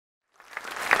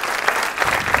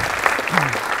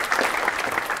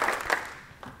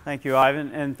Thank you,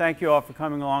 Ivan, and thank you all for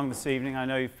coming along this evening. I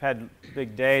know you've had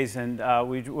big days, and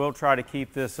we will try to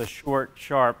keep this a short,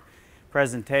 sharp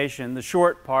presentation. The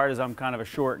short part is I'm kind of a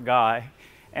short guy,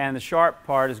 and the sharp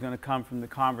part is going to come from the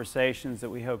conversations that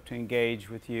we hope to engage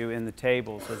with you in the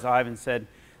tables. As Ivan said,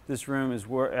 this room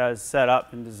is set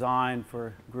up and designed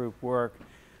for group work.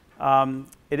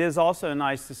 It is also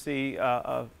nice to see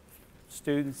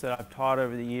students that I've taught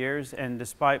over the years, and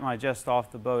despite my just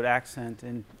off the boat accent,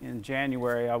 in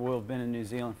January I will have been in New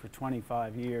Zealand for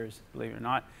 25 years, believe it or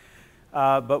not.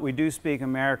 But we do speak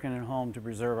American at home to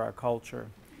preserve our culture.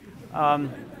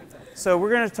 So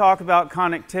we're going to talk about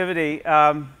connectivity,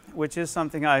 which is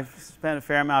something I've spent a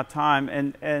fair amount of time,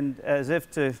 and as if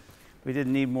we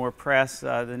didn't need more press,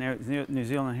 the New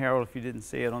Zealand Herald, if you didn't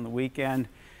see it on the weekend,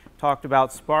 talked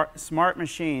about smart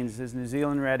machines. Is New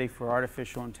Zealand ready for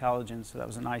artificial intelligence? So that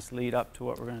was a nice lead up to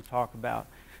what we're going to talk about.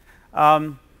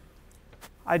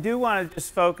 I do want to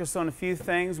just focus on a few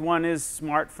things. One is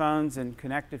smartphones and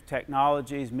connective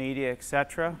technologies, media,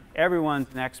 etc.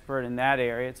 Everyone's an expert in that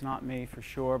area. It's not me for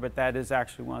sure, but that is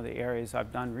actually one of the areas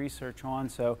I've done research on.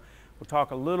 So we'll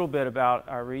talk a little bit about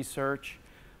our research.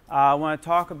 I want to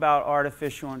talk about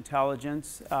artificial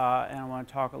intelligence, and I want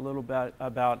to talk a little bit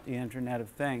about the Internet of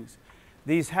Things.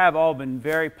 These have all been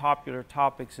very popular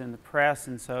topics in the press,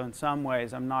 and so in some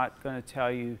ways I'm not going to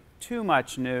tell you too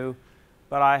much new,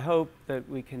 but I hope that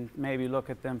we can maybe look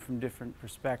at them from different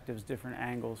perspectives, different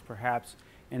angles perhaps,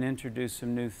 and introduce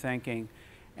some new thinking.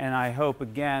 And I hope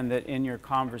again that in your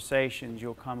conversations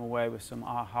you'll come away with some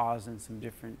ahas and some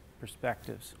different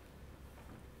perspectives.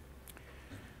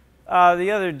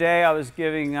 The other day I was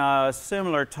giving a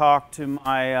similar talk to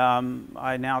my,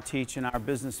 I now teach in our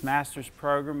Business Masters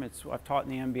program. I've taught in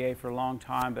the MBA for a long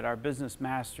time, but our Business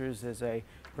Masters is a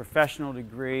professional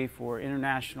degree for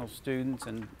international students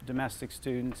and domestic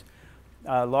students.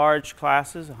 Large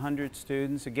classes, 100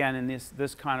 students, again in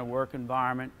this kind of work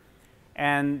environment.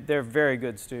 And they're very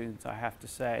good students, I have to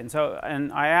say.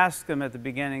 And I asked them at the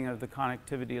beginning of the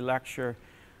connectivity lecture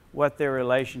what their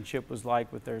relationship was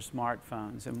like with their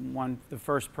smartphones. And the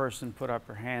first person put up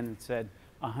her hand and said,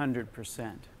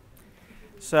 100%.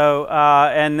 So,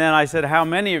 and then I said, how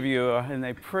many of you are? And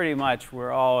they pretty much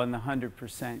were all in the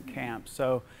 100% camp.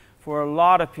 So for a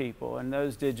lot of people, and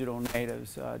those digital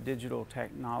natives, digital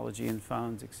technology and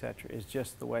phones, etc., is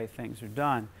just the way things are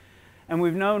done. And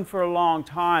we've known for a long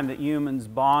time that humans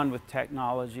bond with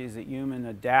technologies, that humans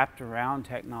adapt around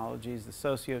technologies. The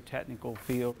socio-technical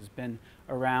field has been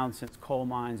around since coal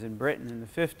mines in Britain in the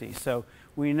 50s. So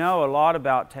we know a lot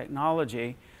about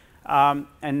technology. And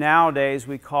nowadays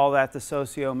we call that the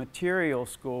socio-material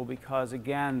school because,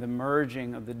 again, the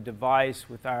merging of the device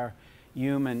with our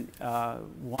human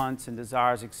wants and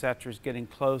desires, etc., is getting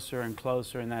closer and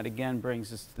closer. And that, again,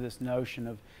 brings us to this notion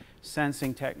of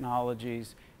sensing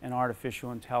technologies and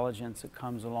artificial intelligence that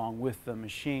comes along with the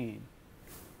machine.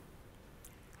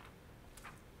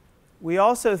 We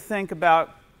also think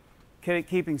about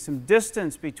keeping some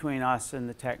distance between us and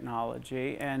the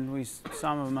technology, and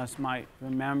some of us might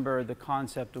remember the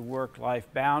concept of work-life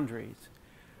boundaries.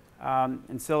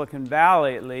 In Silicon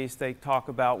Valley, at least, they talk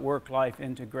about work-life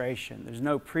integration. There's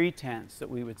no pretense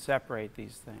that we would separate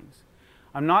these things.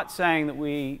 I'm not saying that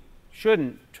we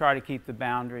shouldn't try to keep the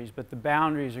boundaries, but the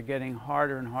boundaries are getting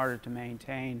harder and harder to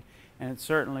maintain, and it's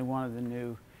certainly one of the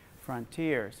new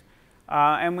frontiers.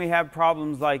 And we have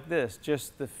problems like this.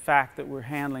 Just the fact that we're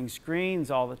handling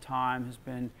screens all the time has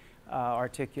been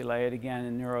articulated. Again,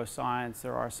 in neuroscience,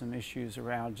 there are some issues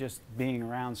around just being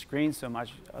around screens so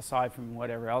much, aside from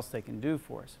whatever else they can do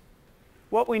for us.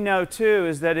 What we know, too,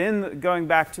 is that going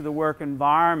back to the work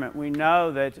environment, we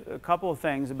know that a couple of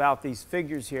things about these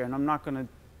figures here, and I'm not going to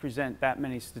present that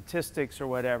many statistics or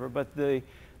whatever, but the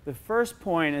first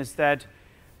point is that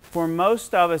for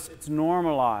most of us it's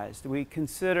normalized. We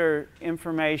consider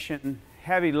information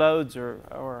heavy loads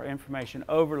or information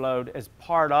overload as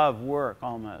part of work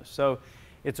almost. So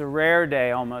it's a rare day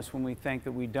almost when we think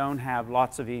that we don't have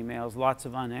lots of emails, lots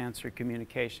of unanswered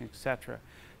communication, etc.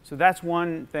 So that's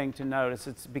one thing to notice.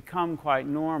 It's become quite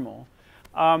normal.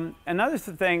 Another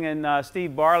thing in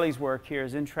Steve Barley's work here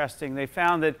is interesting. They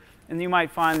found that, and you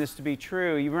might find this to be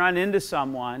true, you run into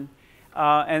someone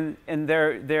and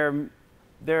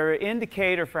their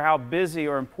indicator for how busy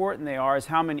or important they are is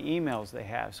how many emails they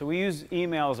have. So we use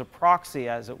email as a proxy,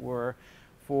 as it were,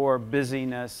 for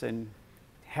busyness and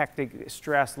hectic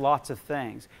stress, lots of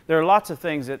things. There are lots of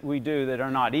things that we do that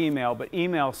are not email, but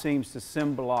email seems to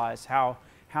symbolize how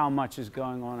much is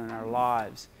going on in our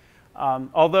lives.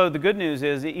 Although the good news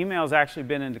is the email has actually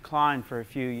been in decline for a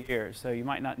few years, so you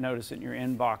might not notice it in your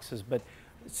inboxes, but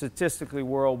statistically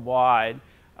worldwide,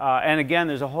 And again,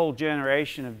 there's a whole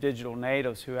generation of digital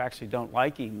natives who actually don't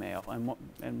like email,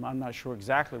 and I'm not sure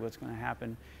exactly what's going to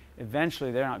happen.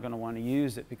 Eventually, they're not going to want to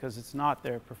use it because it's not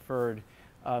their preferred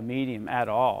medium at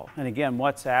all. And again,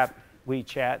 WhatsApp,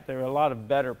 WeChat, there are a lot of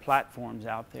better platforms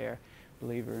out there,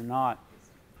 believe it or not.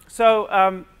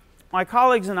 So my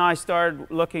colleagues and I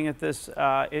started looking at this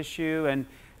issue, and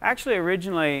actually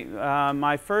originally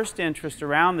my first interest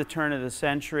around the turn of the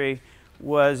century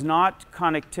was not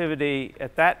connectivity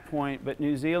at that point, but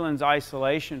New Zealand's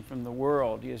isolation from the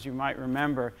world. As you might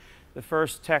remember, the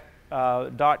first tech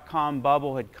dot-com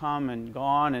bubble had come and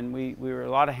gone, and we were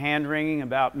a lot of hand-wringing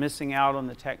about missing out on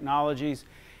the technologies.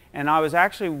 And I was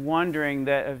actually wondering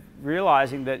that,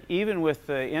 realizing that even with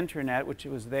the internet, which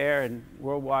was there, and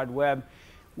World Wide Web,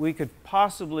 we could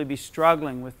possibly be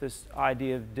struggling with this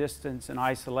idea of distance and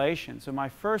isolation. So my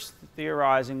first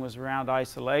theorizing was around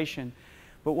isolation.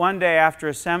 But one day after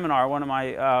a seminar, one of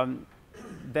my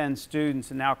then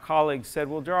students and now colleagues said,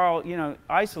 well, Darl, you know,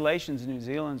 isolation's New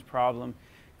Zealand's problem.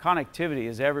 Connectivity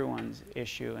is everyone's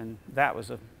issue. And that was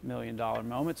 $1 million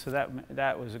moment. So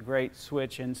that was a great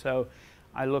switch. And so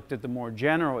I looked at the more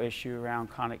general issue around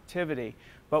connectivity.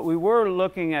 But we were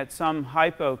looking at some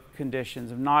hypo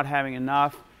conditions of not having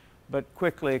enough. But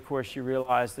quickly, of course, you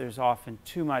realize there's often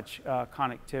too much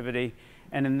connectivity.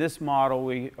 And in this model,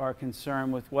 we are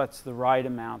concerned with what's the right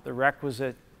amount, the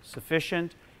requisite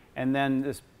sufficient, and then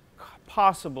this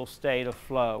possible state of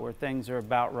flow where things are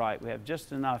about right. We have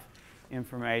just enough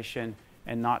information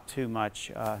and not too much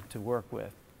to work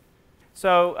with.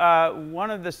 So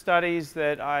one of the studies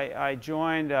that I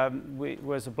joined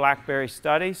was a BlackBerry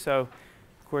study. So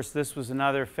of course, this was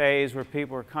another phase where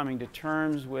people were coming to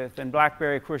terms with, and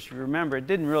BlackBerry, of course, you remember, it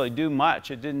didn't really do much.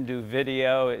 It didn't do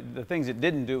video. The things it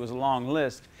didn't do was a long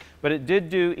list. But it did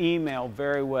do email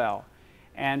very well.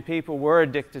 And people were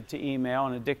addicted to email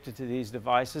and addicted to these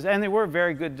devices. And they were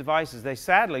very good devices. They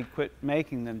sadly quit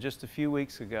making them just a few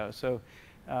weeks ago. So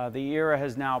the era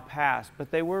has now passed. But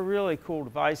they were really cool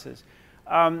devices.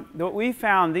 What we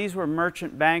found, these were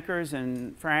merchant bankers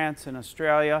in France and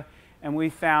Australia. And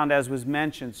we found, as was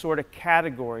mentioned, sort of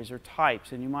categories or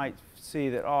types. And you might see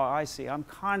that, oh, I see, I'm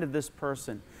kind of this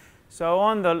person. So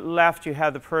on the left, you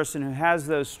have the person who has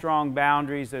those strong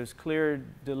boundaries, those clear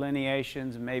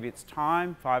delineations. And maybe it's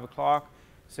time, 5 o'clock,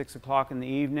 6 o'clock in the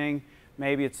evening.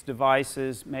 Maybe it's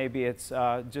devices. Maybe it's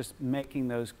just making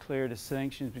those clear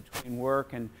distinctions between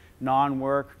work and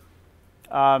non-work.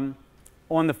 On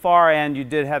the far end, you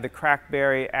did have the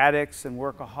crackberry addicts and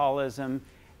workaholism.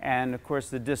 And of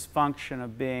course, the dysfunction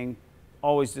of being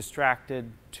always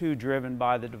distracted, too driven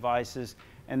by the devices,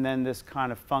 and then this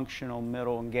kind of functional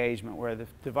middle engagement where the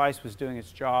device was doing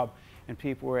its job and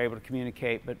people were able to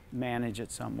communicate but manage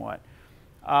it somewhat.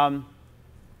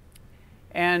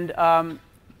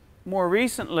 More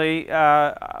recently,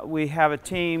 we have a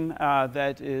team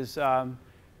that is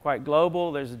quite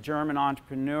global. There's a German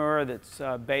entrepreneur that's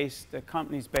the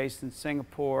company's based in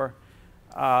Singapore.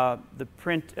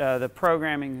 The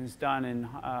programming is done in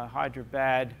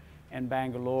Hyderabad and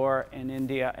Bangalore in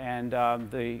India, and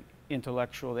the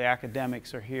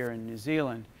academics are here in New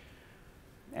Zealand.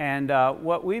 And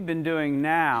what we've been doing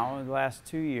now in the last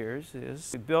 2 years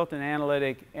is we built an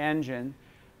analytic engine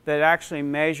that actually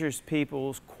measures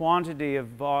people's quantity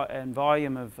of and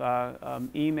volume of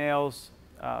emails,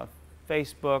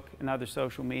 Facebook and other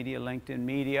social media, LinkedIn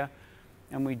media.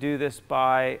 And we do this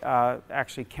by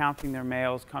actually counting their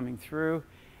mails coming through,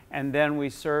 and then we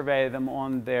survey them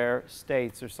on their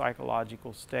states, their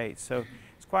psychological states. So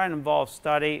it's quite an involved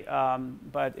study,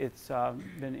 but it's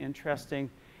been interesting.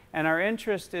 And our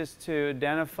interest is to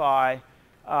identify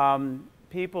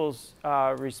people's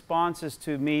responses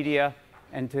to media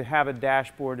and to have a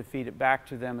dashboard to feed it back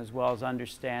to them, as well as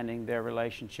understanding their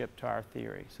relationship to our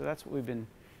theory. So that's what we've been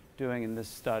doing in this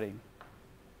study.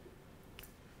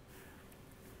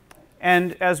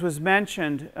 And as was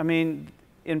mentioned, I mean,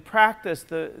 in practice,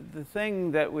 the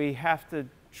thing that we have to,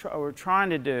 we're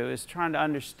trying to do is trying to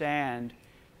understand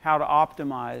how to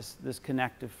optimize this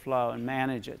connective flow and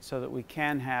manage it so that we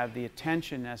can have the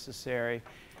attention necessary.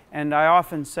 And I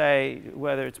often say,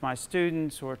 whether it's my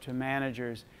students or to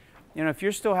managers, you know, if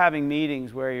you're still having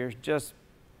meetings where you're just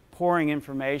pouring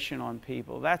information on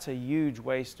people, that's a huge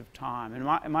waste of time.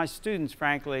 And my students,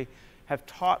 frankly, have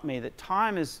taught me that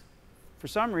time is, for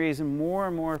some reason, more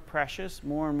and more precious,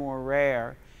 more and more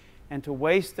rare. And to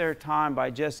waste their time by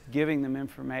just giving them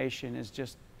information is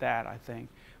just that, I think.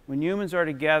 When humans are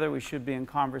together, we should be in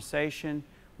conversation,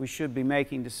 we should be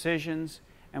making decisions,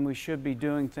 and we should be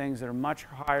doing things that are much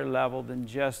higher level than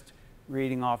just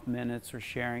reading off minutes or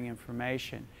sharing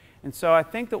information. And so I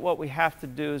think that what we have to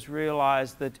do is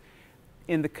realize that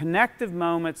in the connective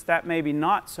moments, that may be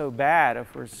not so bad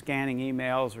if we're scanning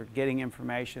emails or getting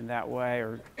information that way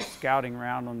or scouting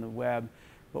around on the web.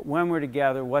 But when we're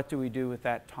together, what do we do with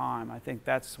that time? I think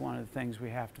that's one of the things we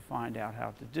have to find out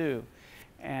how to do.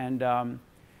 And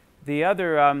the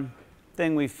other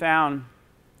thing we found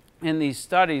in these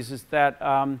studies is that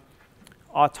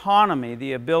autonomy,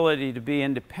 the ability to be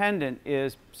independent,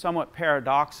 is somewhat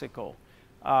paradoxical.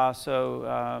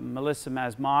 Melissa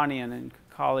Masmanian and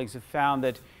colleagues have found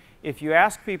that if you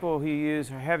ask people who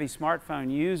are heavy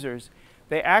smartphone users,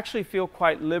 they actually feel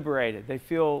quite liberated. They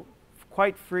feel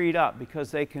quite freed up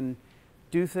because they can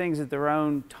do things at their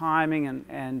own timing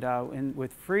and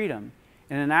with freedom.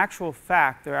 And in actual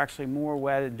fact, they're actually more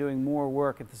wedded, doing more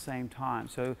work at the same time.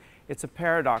 So it's a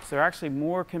paradox. They're actually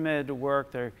more committed to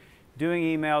work. They're doing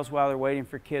emails while they're waiting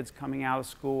for kids coming out of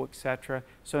school, etc.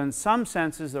 So in some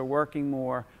senses, they're working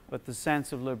more, but the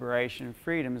sense of liberation and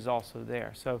freedom is also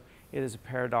there. So it is a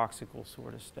paradoxical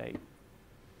sort of state.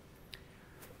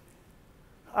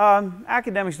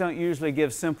 Academics don't usually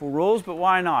give simple rules, but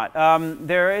why not?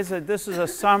 This is a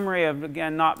summary of,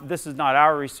 again, this is not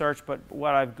our research, but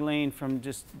what I've gleaned from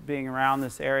just being around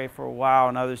this area for a while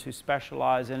and others who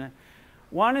specialize in it.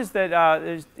 One is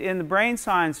that in the brain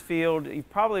science field, you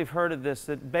probably have heard of this,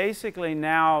 that basically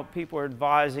now people are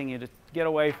advising you to get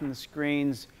away from the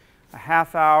screens a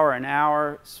half hour, an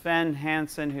hour. Sven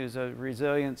Hansen, who's a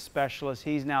resilience specialist,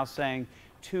 he's now saying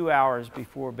 2 hours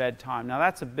before bedtime. Now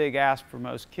that's a big ask for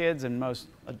most kids and most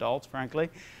adults, frankly.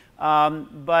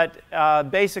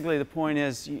 Basically the point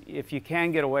is, if you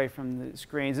can get away from the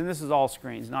screens, and this is all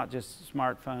screens, not just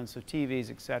smartphones, so TVs,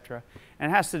 etc.,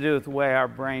 and it has to do with the way our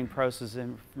brain processes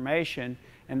information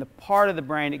and the part of the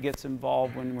brain that gets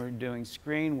involved when we're doing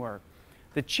screen work.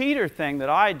 The cheater thing that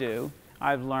I do,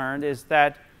 I've learned, is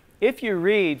that if you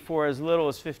read for as little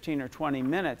as 15 or 20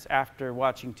 minutes after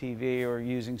watching TV or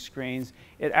using screens,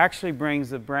 it actually brings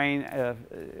the brain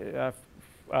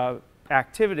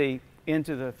activity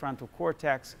into the frontal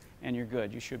cortex, and you're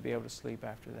good. You should be able to sleep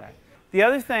after that. The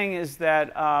other thing is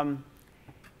that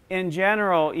in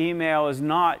general, email is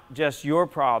not just your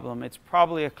problem. It's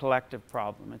probably a collective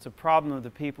problem. It's a problem of the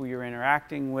people you're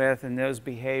interacting with and those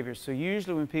behaviors. So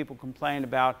usually when people complain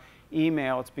about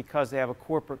email, it's because they have a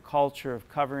corporate culture of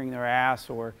covering their ass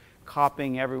or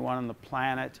copying everyone on the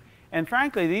planet. And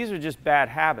frankly, these are just bad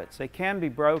habits. They can be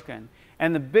broken.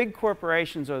 And the big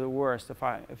corporations are the worst,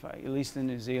 at least in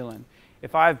New Zealand.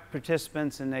 If I have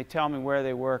participants and they tell me where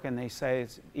they work and they say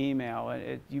it's email,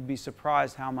 you'd be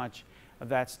surprised how much of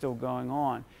that's still going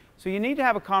on. So you need to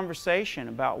have a conversation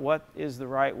about what is the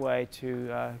right way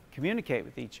to communicate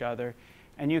with each other.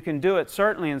 And you can do it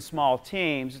certainly in small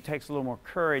teams. It takes a little more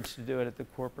courage to do it at the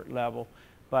corporate level,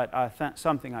 but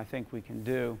something I think we can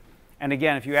do. And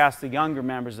again, if you ask the younger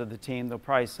members of the team, they'll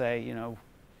probably say, you know,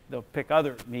 they'll pick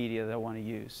other media they'll want to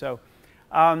use. So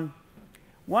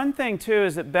one thing, too,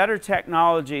 is that better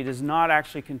technology does not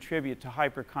actually contribute to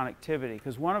hyperconnectivity,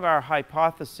 because one of our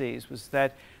hypotheses was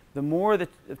that the more the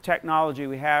technology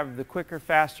we have, the quicker,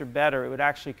 faster, better, it would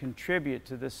actually contribute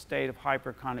to this state of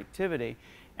hyperconnectivity.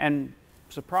 And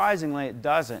surprisingly, it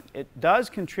doesn't. It does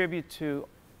contribute to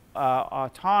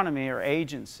autonomy or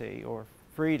agency or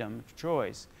freedom of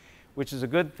choice, which is a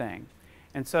good thing.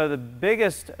 And so the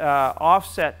biggest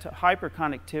offset to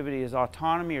hyperconnectivity is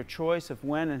autonomy or choice of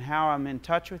when and how I'm in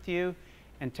touch with you,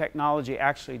 and technology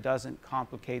actually doesn't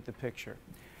complicate the picture.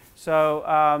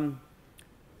 So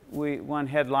one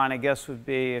headline, I guess, would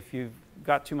be, if you've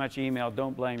got too much email,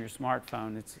 don't blame your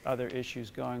smartphone. It's other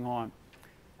issues going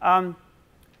on.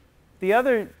 The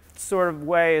other sort of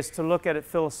way is to look at it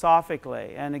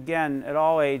philosophically. And again, at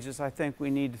all ages, I think we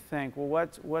need to think, well,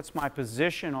 what's my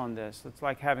position on this? It's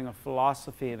like having a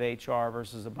philosophy of HR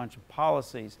versus a bunch of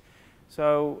policies.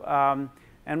 So,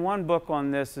 and one book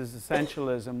on this is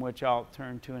Essentialism, which I'll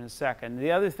turn to in a second.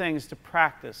 The other thing is to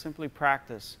practice, simply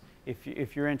practice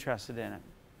if you're interested in it.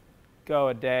 Go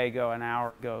a day, go an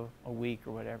hour, go a week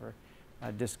or whatever,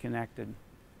 disconnected.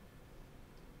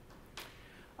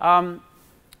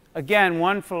 Again,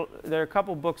 there are a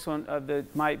couple books that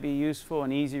might be useful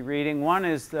and easy reading. One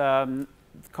is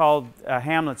called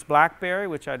Hamlet's Blackberry,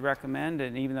 which I'd recommend,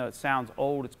 and even though it sounds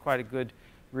old, it's quite a good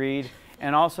read.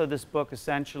 And also this book,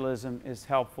 Essentialism, is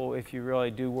helpful if you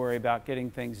really do worry about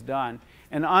getting things done.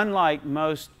 And unlike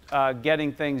most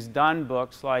getting things done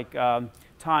books, like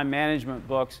time management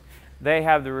books, they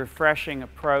have the refreshing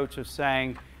approach of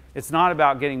saying, it's not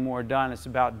about getting more done, it's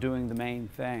about doing the main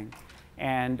thing.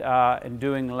 And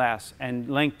doing less. And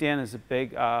LinkedIn is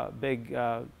a big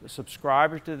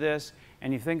subscriber to this.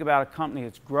 And you think about a company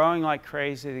that's growing like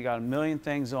crazy. They got 1 million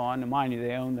things on. And mind you,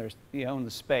 they own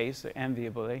the space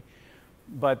enviably.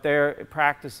 but they're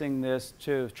practicing this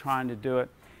too, trying to do it.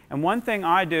 And one thing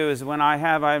I do is when I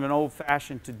have an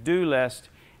old-fashioned to-do list,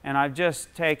 and I've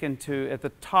just taken at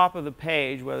the top of the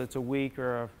page, whether it's a week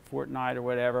or a fortnight or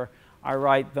whatever, I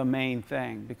write the main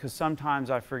thing, because sometimes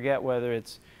I forget whether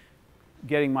it's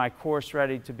getting my course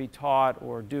ready to be taught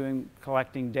or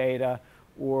collecting data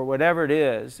or whatever it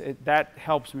is. That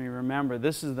helps me remember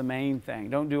this is the main thing.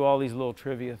 Don't do all these little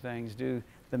trivia things. Do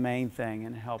the main thing,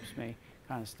 and it helps me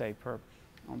kind of stay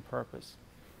on purpose.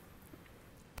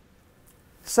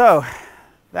 So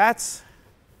that's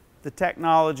the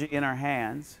technology in our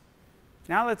hands.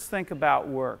 Now let's think about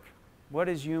work. What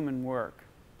is human work?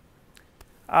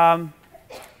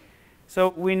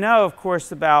 So we know, of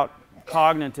course, about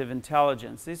cognitive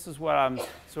intelligence. This is what I'm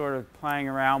sort of playing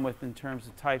around with in terms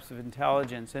of types of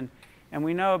intelligence. And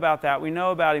we know about that. We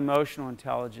know about emotional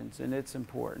intelligence, and it's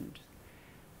important.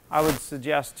 I would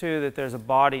suggest, too, that there's a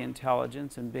body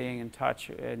intelligence and being in touch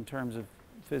in terms of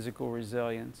physical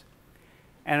resilience.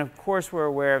 And, of course, we're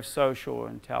aware of social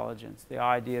intelligence, the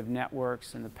idea of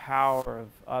networks and the power of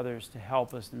others to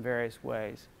help us in various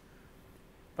ways.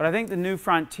 But I think the new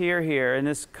frontier here, and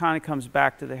this kind of comes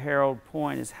back to the Herald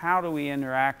point, is how do we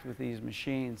interact with these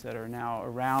machines that are now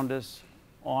around us,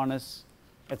 on us,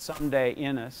 and someday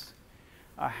in us?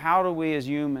 How do we as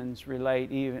humans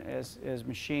relate even as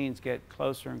machines get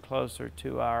closer and closer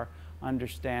to our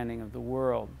understanding of the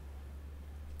world?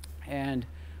 And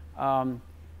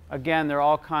again, there are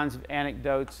all kinds of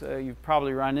anecdotes. You've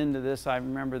probably run into this. I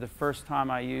remember the first time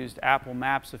I used Apple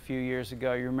Maps a few years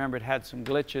ago. You remember it had some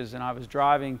glitches, and I was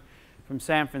driving from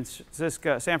San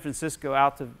Francisco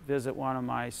out to visit one of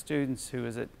my students who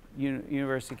was at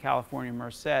University of California,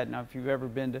 Merced. Now, if you've ever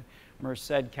been to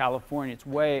Merced, California, it's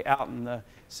way out in the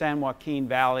San Joaquin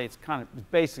Valley. It's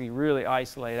basically really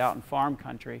isolated out in farm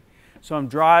country. So I'm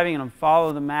driving and I'm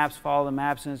following the maps,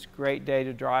 and it's a great day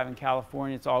to drive in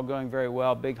California. It's all going very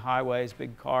well, big highways,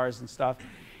 big cars and stuff.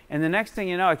 And the next thing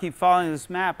you know, I keep following this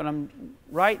map, and I'm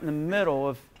right in the middle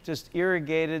of just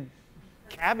irrigated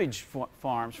cabbage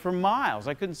farms for miles.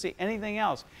 I couldn't see anything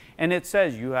else. And it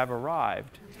says, "You have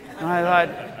arrived." And I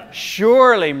thought,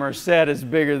 surely Merced is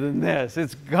bigger than this.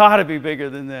 It's got to be bigger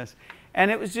than this.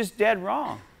 And it was just dead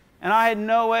wrong. And I had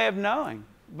no way of knowing,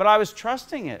 but I was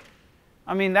trusting it.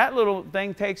 I mean, that little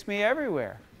thing takes me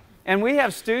everywhere. And we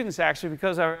have students, actually,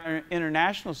 because our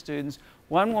international students,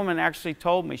 one woman actually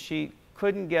told me she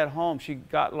couldn't get home. She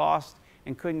got lost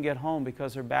and couldn't get home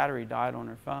because her battery died on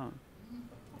her phone.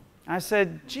 I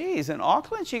said, geez, in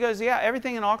Auckland? She goes, yeah,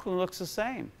 everything in Auckland looks the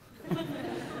same.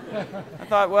 I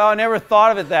thought, well, I never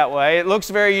thought of it that way. It looks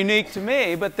very unique to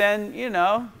me, but then, you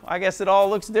know, I guess it all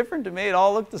looks different to me. It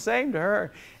all looked the same to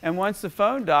her. And once the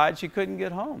phone died, she couldn't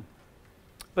get home.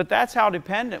 But that's how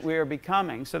dependent we are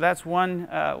becoming. So that's one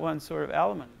sort of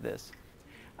element of this.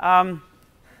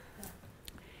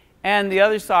 And the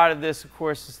other side of this, of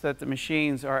course, is that the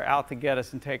machines are out to get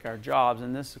us and take our jobs.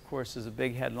 And this, of course, is a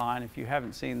big headline. If you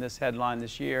haven't seen this headline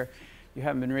this year, you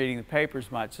haven't been reading the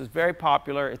papers much. So it's very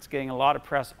popular. It's getting a lot of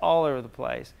press all over the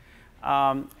place.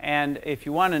 And if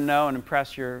you want to know and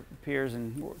impress your peers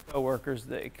and co-workers,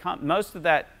 most of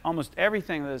that, almost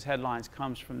everything of those headlines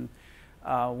comes from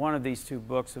one of these two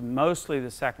books, and mostly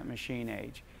The Second Machine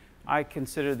Age. I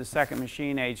consider The Second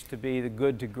Machine Age to be the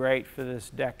good to great for this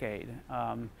decade.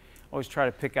 Always try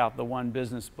to pick out the one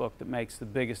business book that makes the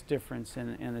biggest difference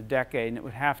in a decade, and it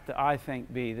would have to, I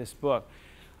think, be this book.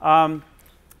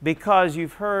 Because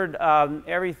you've heard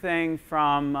everything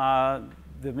from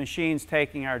the machines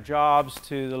taking our jobs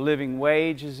to the living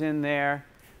wage is in there,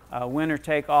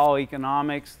 winner-take-all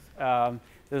economics.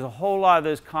 There's a whole lot of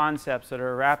those concepts that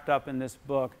are wrapped up in this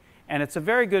book, and it's a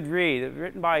very good read. It's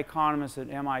written by economists at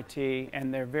MIT,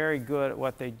 and they're very good at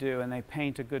what they do, and they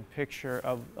paint a good picture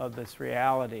of this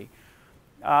reality.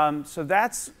 So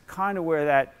that's kind of where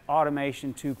that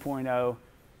Automation 2.0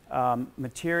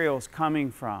 material is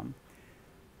coming from.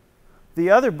 The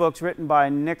other book's written by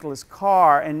Nicholas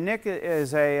Carr, and Nick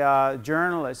is a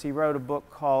journalist. He wrote a book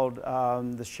called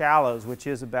The Shallows, which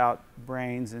is about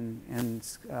brains and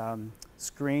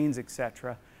screens,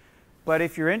 etc. But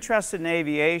if you're interested in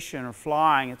aviation or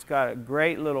flying, it's got a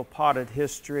great little potted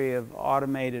history of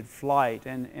automated flight,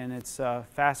 and it's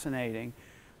fascinating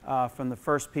from the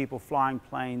first people flying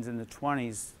planes in the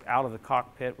 20s out of the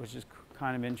cockpit, which is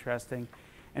kind of interesting.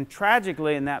 And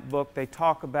tragically, in that book, they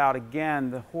talk about,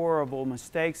 again, the horrible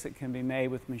mistakes that can be made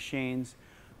with machines.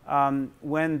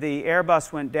 When the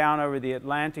Airbus went down over the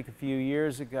Atlantic a few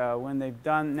years ago,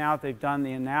 now that they've done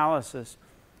the analysis,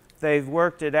 they've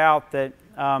worked it out that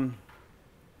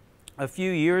a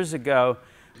few years ago,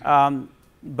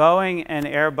 Boeing and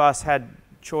Airbus had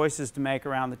choices to make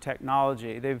around the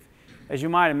technology. As you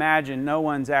might imagine, no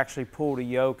one's actually pulled a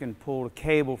yoke and pulled a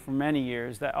cable for many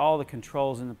years. That all the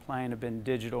controls in the plane have been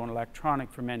digital and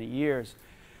electronic for many years.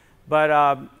 But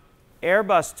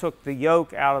Airbus took the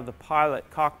yoke out of the pilot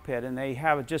cockpit, and they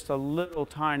have just a little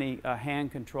tiny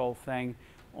hand control thing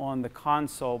on the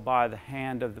console by the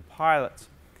hand of the pilots.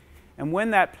 And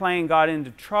when that plane got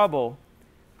into trouble,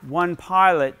 one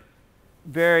pilot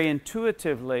very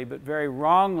intuitively but very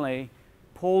wrongly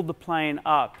pulled the plane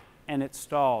up and it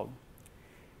stalled.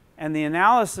 And the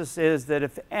analysis is that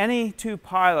if any two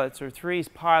pilots or three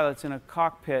pilots in a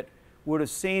cockpit would have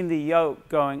seen the yoke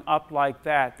going up like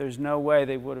that, there's no way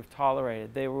they would have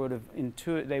tolerated. They would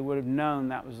have known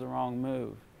that was the wrong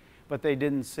move. But they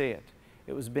didn't see it.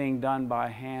 It was being done by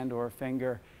a hand or a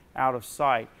finger out of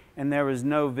sight. And there was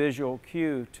no visual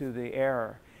cue to the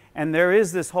error. And there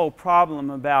is this whole problem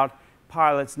about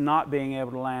pilots not being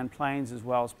able to land planes as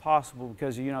well as possible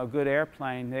because, you know, a good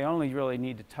airplane, they only really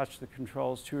need to touch the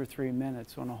controls 2 or 3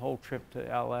 minutes on a whole trip to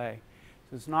LA.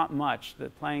 So it's not much. The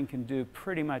plane can do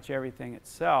pretty much everything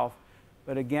itself,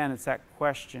 but again, it's that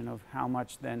question of how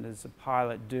much then does the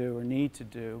pilot do or need to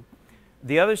do.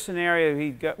 The other scenario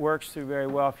he works through very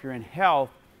well if you're in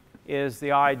health is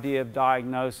the idea of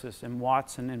diagnosis, and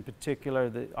Watson in particular,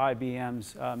 the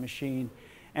IBM's machine.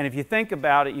 And if you think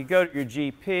about it, you go to your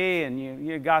GP and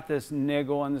you got this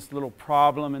niggle and this little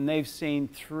problem, and they've seen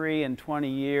 3 in 20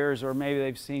 years, or maybe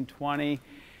they've seen 20.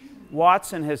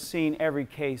 Watson has seen every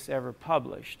case ever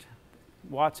published.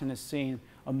 Watson has seen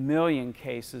 1 million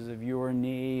cases of your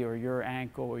knee or your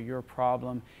ankle or your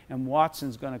problem, and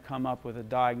Watson's going to come up with a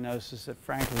diagnosis that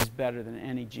frankly is better than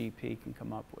any GP can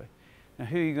come up with. Now,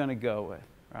 who are you going to go with,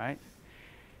 right?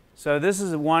 So this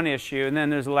is one issue, and then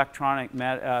there's electronic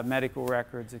medical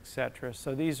records, etc.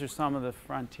 So these are some of the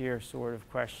frontier sort of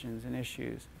questions and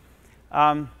issues.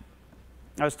 I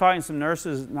was talking to some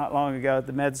nurses not long ago at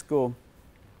the med school,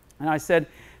 and I said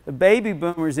the baby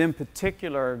boomers in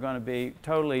particular are going to be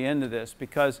totally into this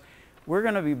because we're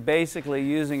going to be basically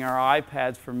using our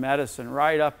iPads for medicine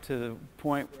right up to the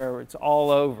point where it's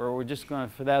all over. We're just going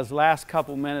to, for those last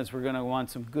couple minutes, we're going to want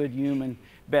some good human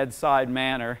bedside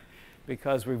manner,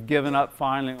 because we've given up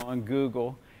finally on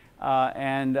Google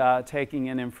and taking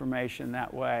in information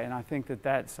that way. And I think that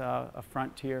that's a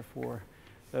frontier for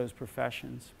those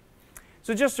professions.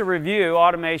 So just to review,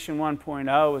 Automation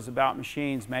 1.0 is about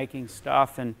machines making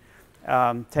stuff and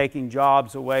taking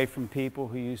jobs away from people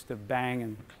who used to bang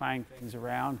and clang things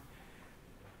around.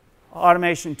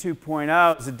 Automation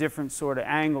 2.0 is a different sort of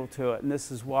angle to it, and this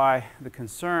is why the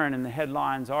concern and the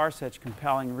headlines are such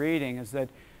compelling reading, is that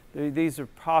these are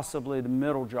possibly the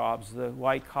middle jobs, the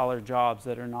white-collar jobs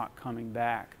that are not coming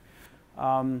back.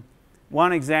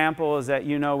 One example is that,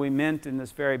 you know, we mint in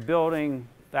this very building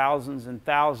thousands and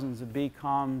thousands of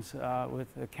BComs with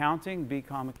accounting,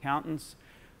 BCom accountants.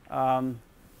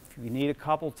 If you need a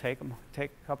couple, take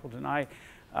a couple tonight.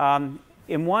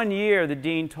 In 1 year, the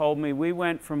dean told me, we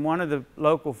went from one of the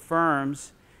local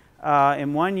firms,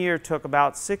 in 1 year took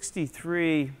about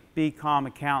 63 BCom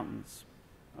accountants,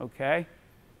 okay?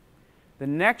 The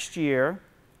next year,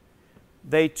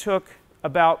 they took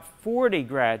about 40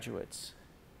 graduates,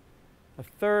 a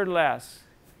third less,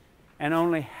 and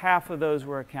only half of those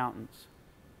were accountants.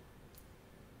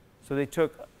 So they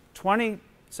took 20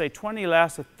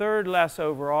 less, a third less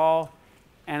overall,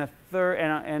 and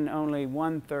only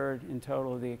 1/3 in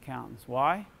total of the accountants.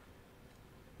 Why?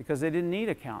 Because they didn't need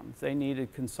accountants. They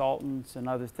needed consultants and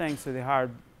other things, so they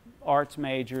hired arts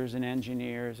majors and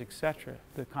engineers, etc.,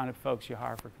 the kind of folks you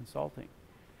hire for consulting.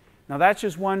 Now that's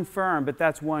just one firm, but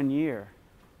that's 1 year.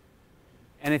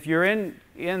 And if you're in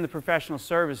the professional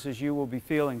services, you will be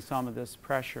feeling some of this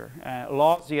pressure.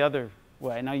 Law's the other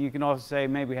way. Now you can also say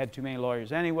maybe we had too many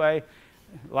lawyers anyway.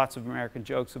 Lots of American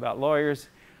jokes about lawyers.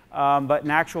 But in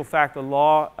actual fact, the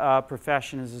law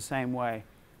profession is the same way.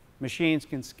 Machines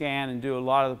can scan and do a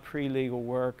lot of the pre-legal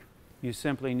work. You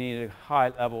simply need a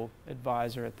high-level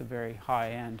advisor at the very high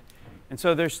end. And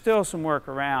so there's still some work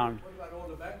around. What about all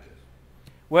the bankers?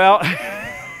 Well,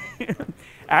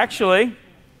 actually,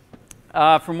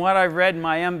 from what I've read in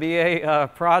my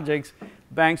MBA projects,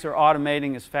 banks are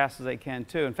automating as fast as they can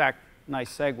too. In fact, nice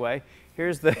segue.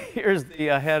 Here's the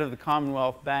head of the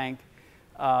Commonwealth Bank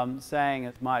saying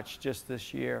as much just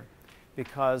this year,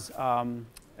 because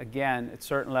again, at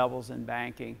certain levels in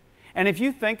banking. And if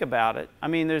you think about it, I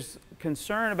mean, there's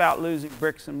concern about losing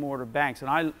bricks and mortar banks.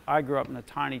 And I grew up in a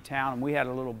tiny town, and we had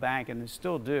a little bank, and they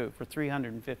still do, for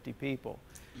 350 people.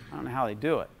 I don't know how they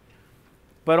do it.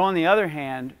 But on the other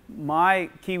hand, my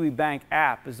Kiwi Bank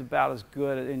app is about as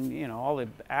good, and you know, all the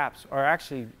apps are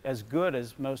actually as good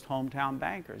as most hometown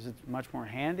bankers. It's much more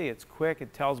handy, it's quick,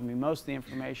 it tells me most of the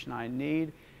information I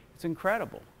need. It's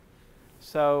incredible.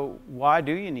 So why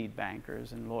do you need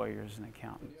bankers and lawyers and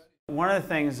accountants? One of the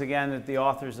things, again, that the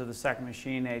authors of The Second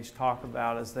Machine Age talk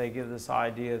about is they give this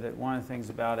idea that one of the things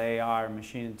about AI or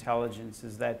machine intelligence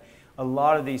is that a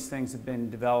lot of these things have been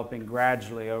developing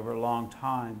gradually over a long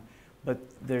time. But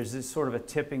there's this sort of a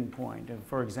tipping point. And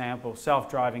for example,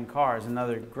 self-driving cars,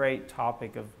 another great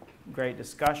topic of great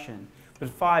discussion. But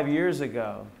 5 years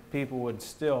ago, people would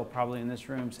still, probably in this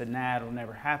room, say, nah, it'll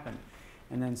never happen.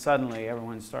 And then suddenly,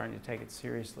 everyone's starting to take it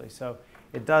seriously. So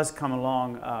it does come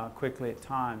along quickly at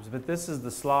times. But this is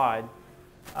the slide.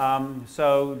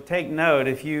 So take note,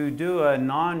 if you do a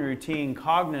non-routine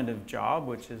cognitive job,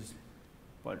 which is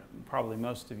what probably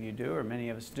most of you do, or many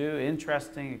of us do,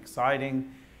 interesting,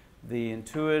 exciting, the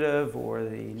intuitive or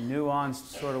the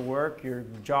nuanced sort of work, your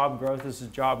job growth, this is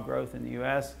job growth in the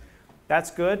US, that's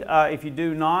good. If you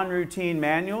do non-routine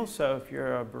manual, so if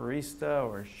you're a barista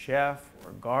or a chef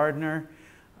or a gardener,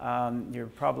 you're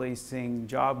probably seeing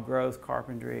job growth,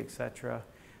 carpentry, etc.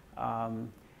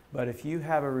 But if you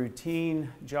have a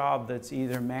routine job that's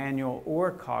either manual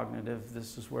or cognitive,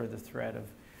 this is where the threat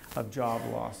of job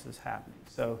loss is happening.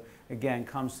 So again,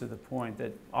 comes to the point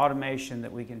that automation,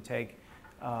 that we can take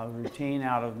routine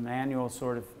out of manual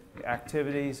sort of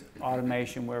activities,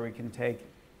 automation where we can take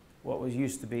what was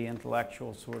used to be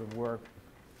intellectual sort of work,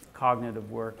 cognitive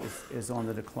work is on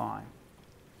the decline.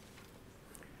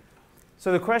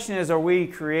 So the question is, are we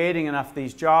creating enough of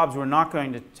these jobs? We're not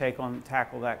going to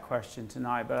tackle that question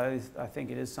tonight, but I think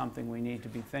it is something we need to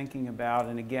be thinking about,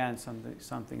 and again,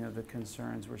 something of the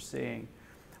concerns we're seeing.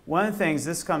 One of the things,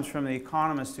 this comes from The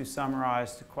Economist, who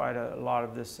summarized quite a lot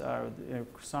of this,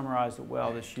 summarized it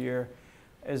well this year,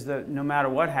 is that no matter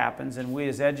what happens, and we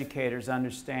as educators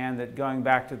understand that going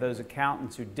back to those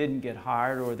accountants who didn't get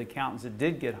hired or the accountants that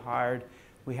did get hired,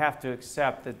 we have to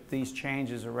accept that these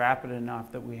changes are rapid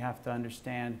enough that we have to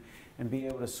understand and be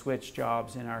able to switch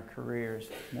jobs in our careers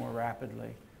more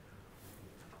rapidly.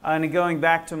 And going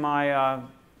back to my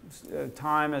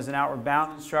time as an Outward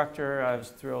Bound instructor, I was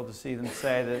thrilled to see them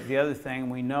say that the other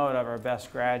thing, we know it of our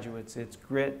best graduates, it's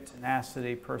grit,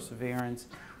 tenacity, perseverance.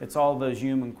 It's all those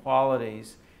human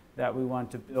qualities that we want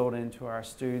to build into our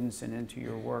students and into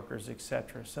your workers,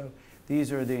 etc. So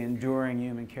these are the enduring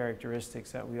human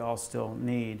characteristics that we all still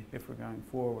need if we're going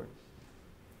forward.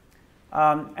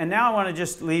 And now I want to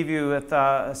just leave you with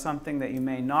something that you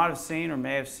may not have seen or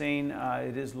may have seen.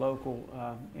 It is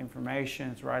local information.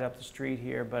 It's right up the street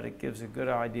here, but it gives a good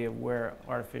idea of where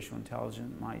artificial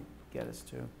intelligence might get us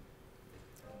to.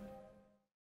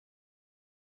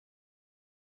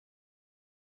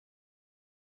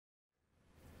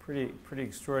 Pretty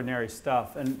extraordinary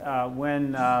stuff. And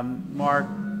when Mark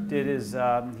did his,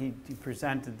 he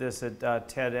presented this at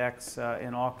TEDx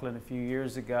in Auckland a few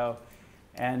years ago.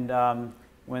 And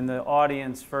when the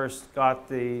audience first got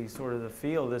the sort of the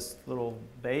feel of this little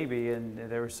baby, and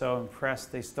they were so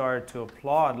impressed, they started to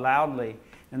applaud loudly,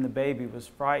 and the baby was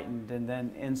frightened, and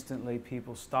then instantly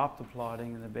people stopped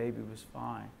applauding, and the baby was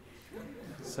fine.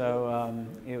 So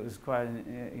it was quite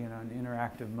an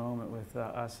interactive moment with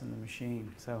us and the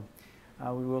machine. So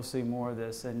we will see more of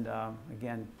this, and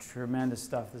again, tremendous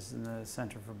stuff. This is in the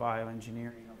Center for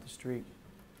Bioengineering up the street.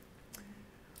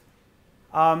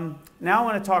 Now I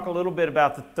want to talk a little bit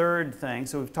about the third thing.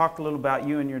 So we've talked a little about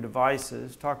you and your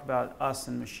devices, talked about us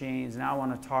and machines. Now I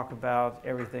want to talk about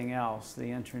everything else, the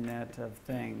Internet of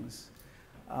Things.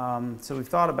 So we've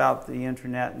thought about the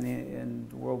Internet and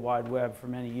the World Wide Web for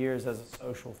many years as a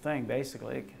social thing.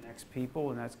 Basically, it connects people,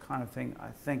 and that's kind of thing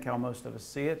I think how most of us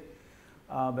see it.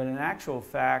 But in actual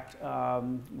fact,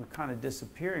 we're kind of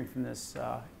disappearing from this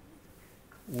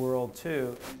world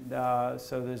too.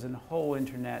 So there's a whole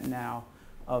Internet now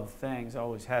of things,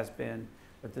 always has been,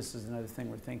 but this is another thing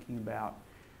we're thinking about.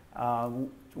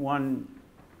 One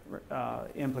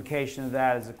implication of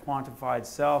that is a quantified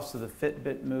self, so the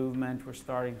Fitbit movement, we're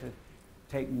starting to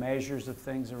take measures of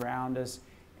things around us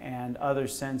and other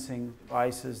sensing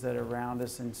devices that are around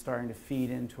us and starting to feed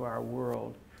into our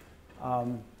world.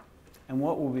 And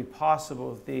what will be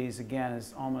possible with these, again,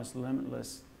 is almost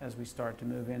limitless as we start to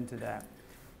move into that.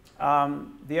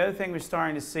 The other thing we're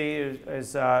starting to see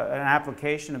is an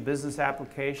application, a business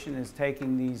application, is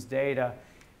taking these data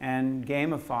and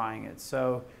gamifying it.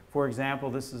 So, for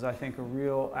example, this is, I think, a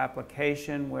real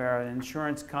application where an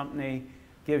insurance company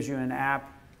gives you an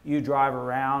app, you drive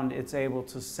around, it's able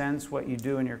to sense what you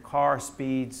do in your car,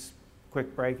 speeds,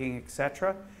 quick braking,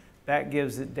 etc. That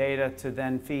gives it data to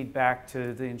then feed back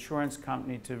to the insurance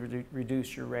company to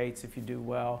reduce your rates if you do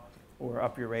well, or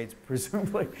up your rates,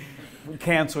 presumably.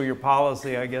 Cancel your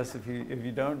policy, I guess, if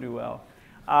you don't do well.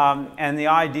 And the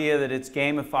idea that it's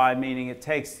gamified, meaning it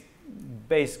takes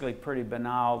basically pretty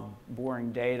banal,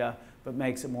 boring data, but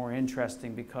makes it more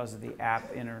interesting because of the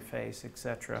app interface,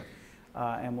 etc.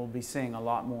 And we'll be seeing a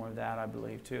lot more of that, I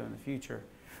believe, too, in the future.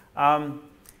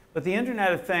 But the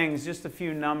Internet of Things, just a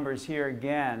few numbers here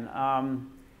again.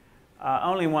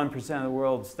 Only 1% of the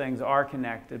world's things are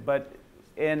connected, but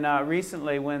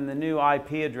recently when the new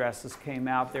IP addresses came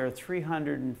out, there are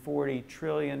 340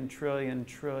 trillion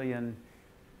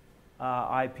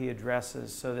IP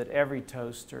addresses, so that every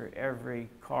toaster, every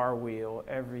car wheel,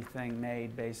 everything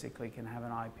made basically can have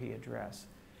an IP address.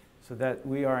 So that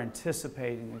we are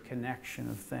anticipating a connection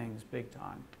of things big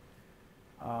time.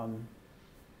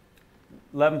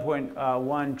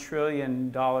 $11.1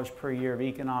 trillion per year of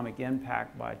economic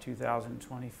impact by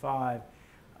 2025.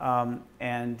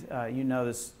 You know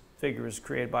this figure is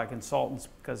created by consultants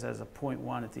because it has a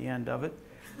 0.1 at the end of it.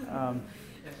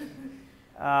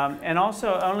 And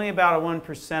also, only about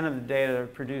 1% of the data that are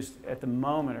produced at the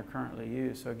moment are currently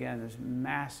used. So again, there's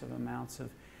massive amounts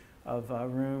of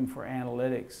room for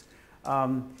analytics.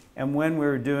 And when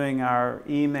we're doing our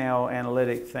email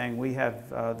analytic thing, we have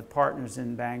the partners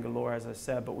in Bangalore, as I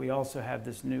said, but we also have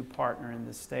this new partner in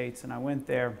the States. And I went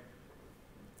there,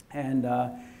 and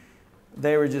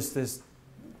they were just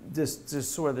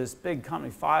sort of this big company,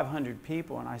 500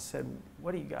 people. And I said,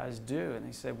 what do you guys do? And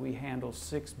they said, we handle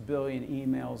 6 billion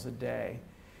emails a day.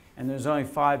 And there's only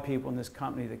 5 people in this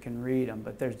company that can read them,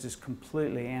 but they're just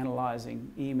completely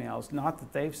analyzing emails, not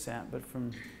that they've sent, but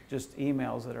from just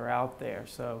emails that are out there.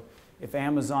 So if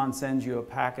Amazon sends you a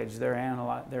package, they're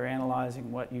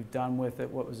analyzing what you've done with it,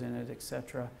 what was in it,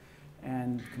 etc.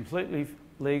 And completely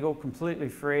legal, completely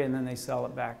free, and then they sell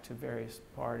it back to various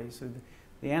parties. So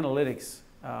the analytics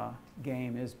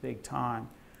game is big time.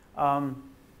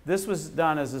 This was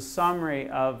done as a summary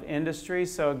of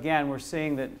industries. So again, we're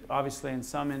seeing that obviously in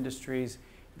some industries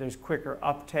there's quicker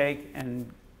uptake,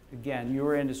 and again,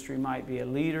 your industry might be a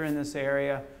leader in this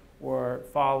area or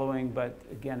following, but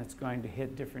again, it's going to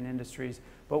hit different industries.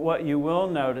 But what you will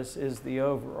notice is the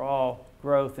overall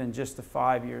growth in just a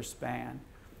 5-year span.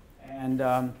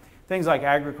 And things like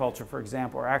agriculture, for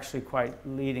example, are actually quite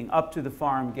leading. Up to the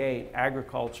farm gate,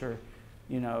 agriculture,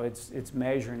 you know, it's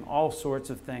measuring all sorts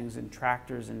of things in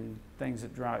tractors and things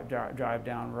that drive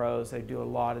down roads. They do a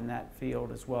lot in that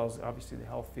field, as well as obviously the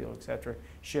health field, et cetera,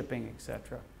 shipping, et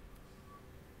cetera.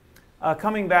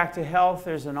 Coming back to health,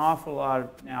 there's an awful lot of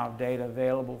now data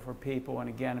available for people. And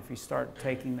again, if we start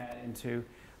taking that into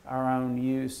our own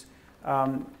use.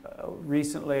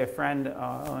 Recently, a friend in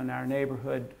our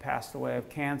neighborhood passed away of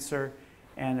cancer,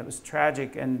 and it was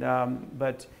tragic. And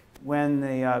but when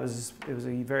it was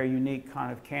a very unique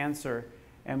kind of cancer,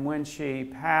 and when she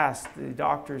passed, the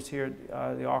doctors here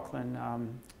at the Auckland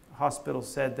hospital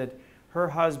said that her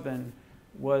husband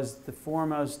was the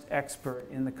foremost expert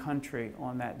in the country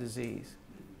on that disease.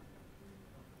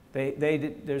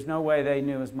 There's no way they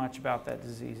knew as much about that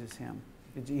disease as him.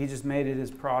 He just made it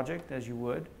his project, as you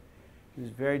would. He was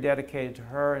very dedicated to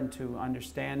her and to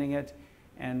understanding it,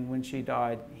 and when she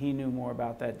died, he knew more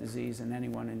about that disease than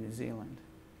anyone in New Zealand.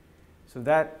 So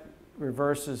that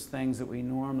reverses things that we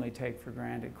normally take for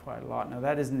granted quite a lot. Now,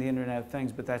 that isn't the Internet of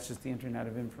Things, but that's just the Internet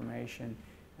of Information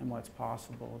and what's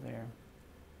possible there.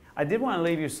 I did want to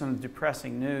leave you some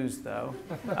depressing news, though.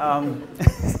 And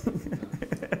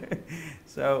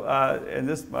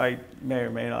this may or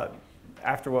may not,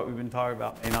 after what we've been talking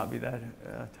about, may not be that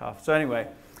tough. So anyway,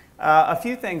 a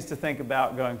few things to think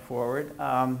about going forward.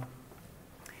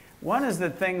 One is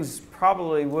that things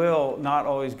probably will not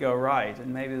always go right,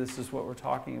 and maybe this is what we're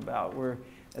talking about.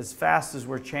 As fast as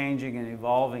we're changing and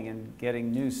evolving and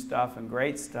getting new stuff and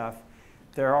great stuff,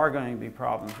 there are going to be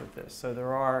problems with this. So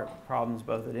there are problems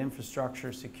both at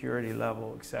infrastructure, security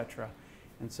level, etc.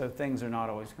 And so things are not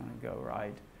always going to go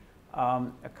right.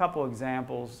 A couple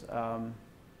examples.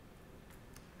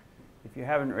 If you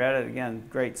haven't read it, again,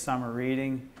 great summer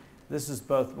reading. This is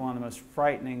both one of the most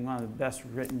frightening, one of the best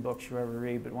written books you ever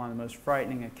read, but one of the most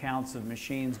frightening accounts of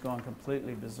machines going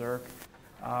completely berserk.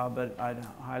 But I'd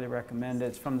highly recommend it.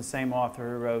 It's from the same author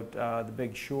who wrote The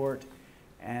Big Short,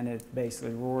 and it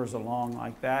basically roars along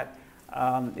like that.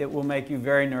 It will make you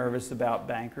very nervous about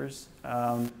bankers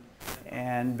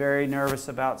and very nervous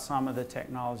about some of the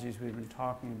technologies we've been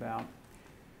talking about.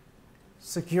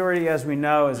 Security, as we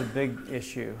know, is a big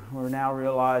issue. We're now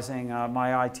realizing,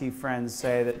 my IT friends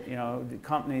say that, you know, the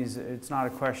companies, it's not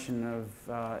a question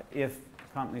of if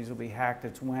companies will be hacked,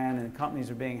 it's when, and companies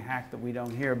are being hacked that we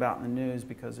don't hear about in the news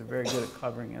because they're very good at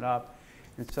covering it up.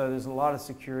 And so there's a lot of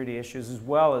security issues, as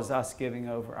well as us giving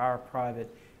over our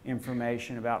private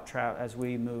information about travel as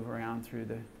we move around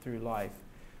through life.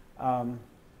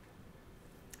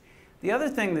 The other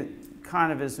thing that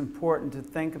kind of is important to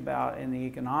think about in the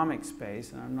economic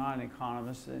space, and I'm not an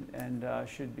economist and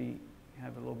should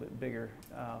have a little bit bigger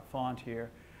font here.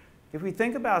 If we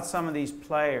think about some of these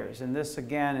players, and this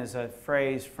again is a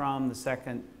phrase from the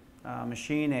second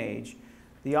machine age,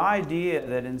 the idea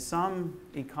that in some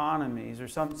economies or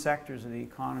some sectors of the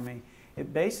economy,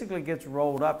 it basically gets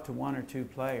rolled up to one or two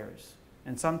players,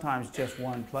 and sometimes just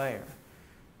one player.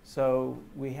 So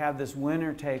we have this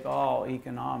winner-take-all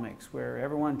economics where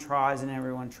everyone tries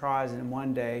and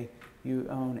one day you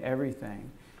own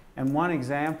everything. And one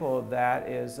example of that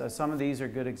is, some of these are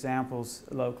good examples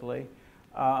locally.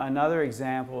 Another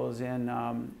example is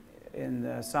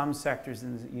in some sectors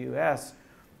in the U.S.,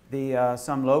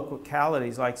 some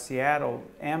localities like Seattle,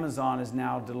 Amazon is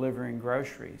now delivering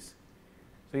groceries.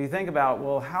 So you think about,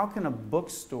 well, how can a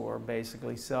bookstore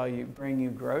basically bring you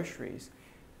groceries?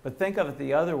 But think of it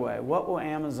the other way. What will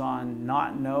Amazon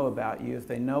not know about you if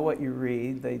they know what you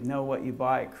read, they know what you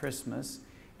buy at Christmas,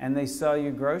 and they sell you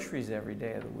groceries every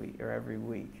day of the week or every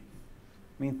week?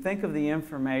 I mean, think of the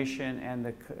information and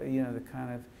the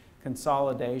kind of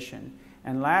consolidation.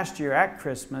 And last year at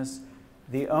Christmas,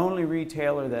 the only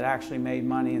retailer that actually made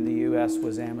money in the U.S.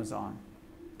 was Amazon.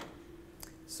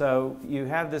 So you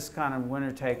have this kind of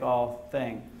winner-take-all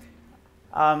thing.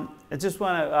 I just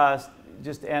want to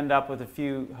just end up with a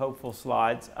few hopeful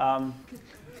slides.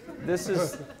 This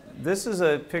is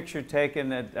a picture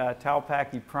taken at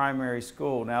Taupaki Primary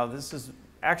School. Now this is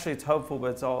actually, it's hopeful,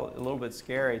 but it's all a little bit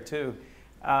scary too.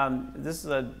 This is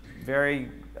a very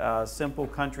simple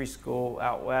country school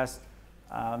out west,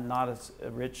 not a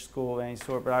rich school of any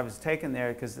sort, but I was taken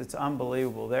there because it's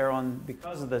unbelievable.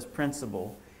 Because of this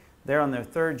principle, they're on their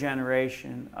third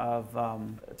generation of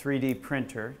 3D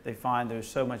printer. They find they're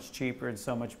so much cheaper and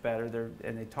so much better.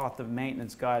 And they taught the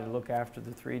maintenance guy to look after the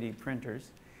 3D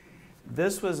printers.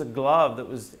 This was a glove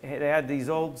they had these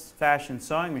old-fashioned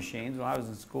sewing machines. When I was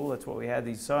in school, that's what we had.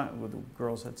 The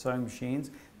girls had sewing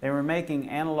machines. They were making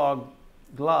analog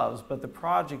gloves, but the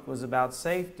project was about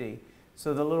safety.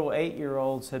 So the little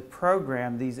 8-year-olds had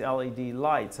programmed these LED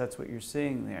lights. That's what you're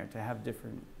seeing there, to have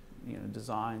different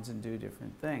designs and do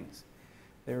different things.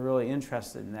 They were really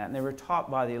interested in that. And they were taught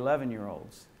by the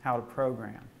 11-year-olds how to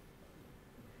program.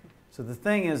 So the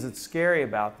thing is that's scary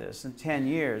about this, in 10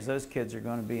 years, those kids are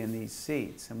going to be in these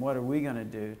seats. And what are we going to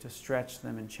do to stretch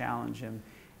them and challenge them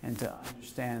and to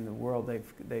understand the world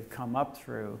they've come up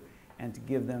through and to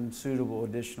give them suitable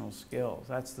additional skills?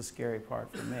 That's the scary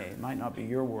part for me. It might not be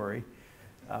your worry,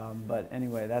 but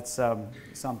anyway, that's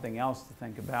something else to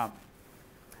think about.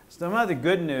 Some other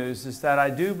good news is that I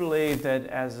do believe that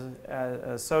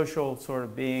as social sort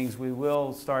of beings, we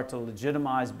will start to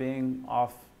legitimize being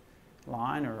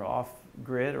offline or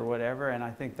off-grid or whatever, and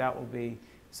I think that will be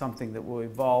something that will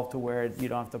evolve to where you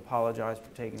don't have to apologize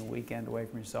for taking a weekend away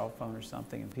from your cell phone or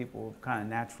something, and people will kind of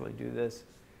naturally do this.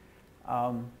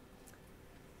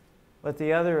 But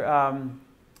the other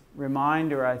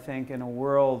reminder, I think, in a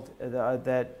world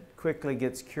that quickly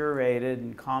gets curated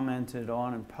and commented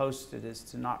on and posted is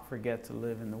to not forget to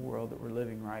live in the world that we're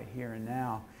living right here and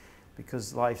now,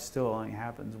 because life still only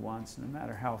happens once, no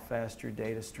matter how fast your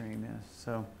data stream is.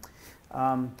 So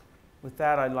with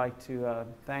that, I'd like to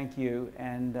thank you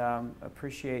and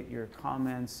appreciate your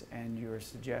comments and your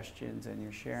suggestions and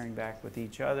your sharing back with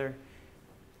each other.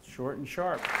 Short and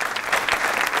sharp.